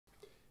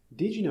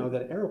Did you know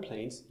that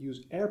aeroplanes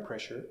use air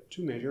pressure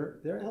to measure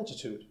their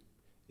altitude?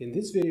 In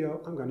this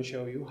video, I'm going to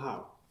show you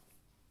how.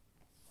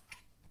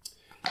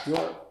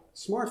 Your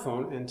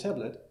smartphone and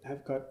tablet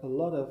have got a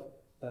lot of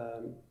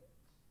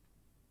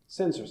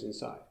sensors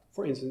inside.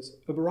 For instance,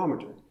 a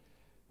barometer.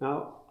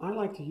 Now, I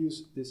like to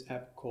use this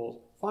app called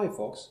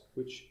Firefox,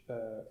 which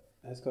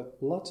has got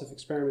lots of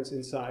experiments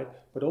inside,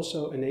 but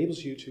also enables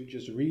you to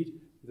just read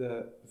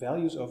the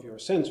values of your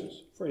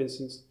sensors. For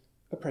instance,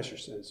 a pressure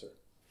sensor.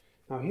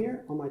 Now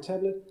here on my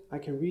tablet, I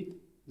can read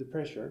the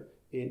pressure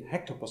in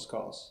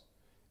hectopascals.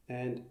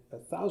 And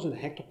 1,000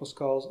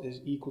 hectopascals is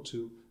equal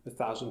to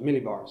 1,000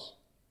 millibars.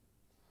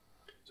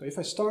 So if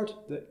I start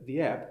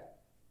the app,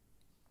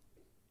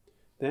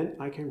 then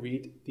I can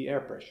read the air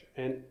pressure.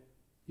 And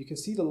you can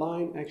see the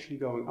line actually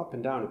going up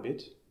and down a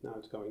bit. Now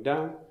it's going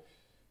down.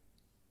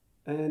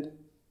 And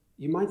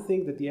you might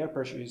think that the air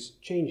pressure is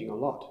changing a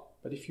lot.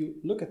 But if you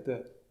look at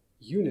the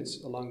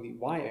units along the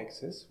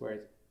y-axis, where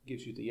it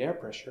gives you the air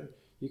pressure,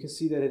 you can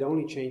see that it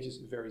only changes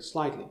very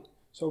slightly.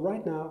 So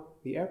right now,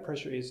 the air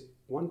pressure is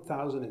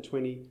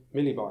 1020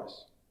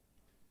 millibars.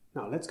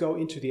 Now let's go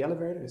into the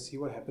elevator and see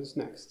what happens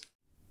next.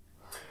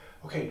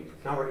 Okay,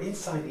 now we're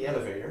inside the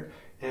elevator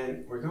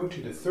and we're going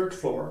to the third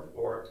floor,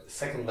 or the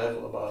second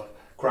level above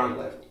ground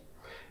level.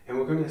 And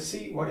we're going to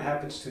see what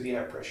happens to the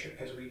air pressure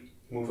as we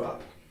move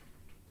up.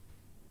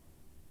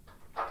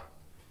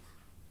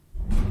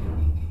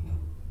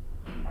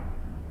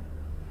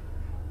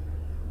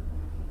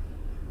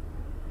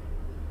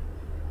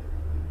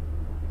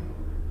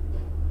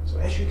 So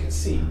as you can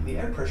see, the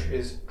air pressure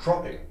is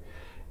dropping,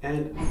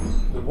 and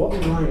the wobbly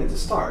line at the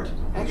start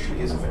actually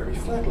is a very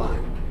flat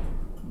line.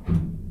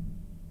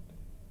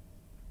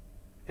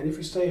 And if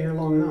we stay here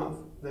long enough,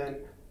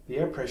 then the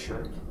air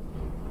pressure,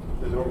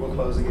 the door will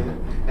close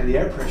again, and the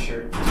air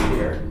pressure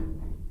here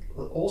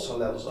also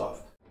levels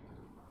off.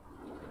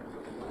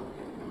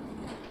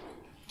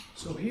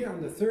 So here on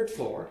the third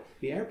floor,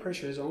 the air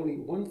pressure is only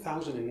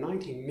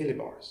 1090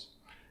 millibars.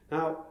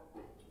 Now,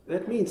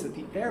 that means that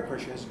the air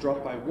pressure has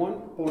dropped by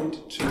about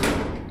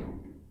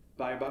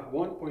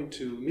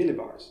 1.2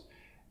 millibars.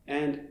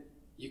 And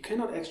you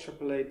cannot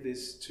extrapolate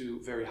this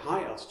to very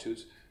high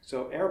altitudes,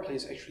 so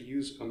airplanes actually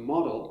use a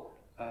model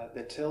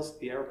that tells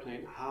the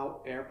airplane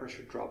how air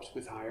pressure drops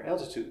with higher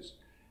altitudes.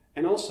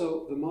 And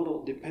also the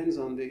model depends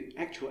on the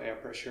actual air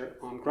pressure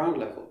on ground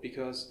level,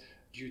 because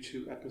due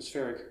to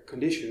atmospheric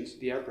conditions,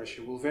 the air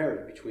pressure will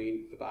vary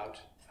between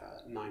about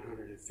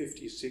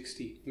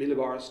 950-60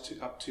 millibars to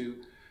up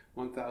to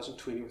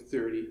 1020 or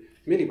 30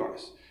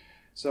 millibars.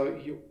 So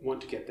you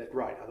want to get that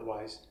right,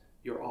 otherwise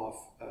you're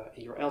off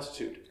in your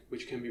altitude,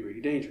 which can be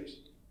really dangerous.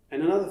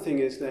 And another thing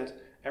is that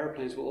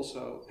airplanes will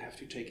also have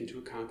to take into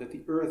account that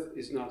the Earth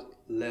is not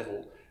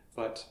level,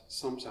 but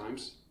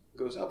sometimes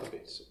goes up a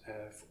bit,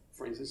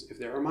 for instance, if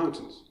there are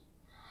mountains.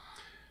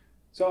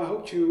 So I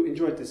hope you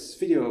enjoyed this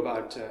video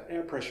about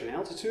air pressure and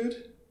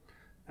altitude.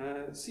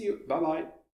 See you, bye-bye.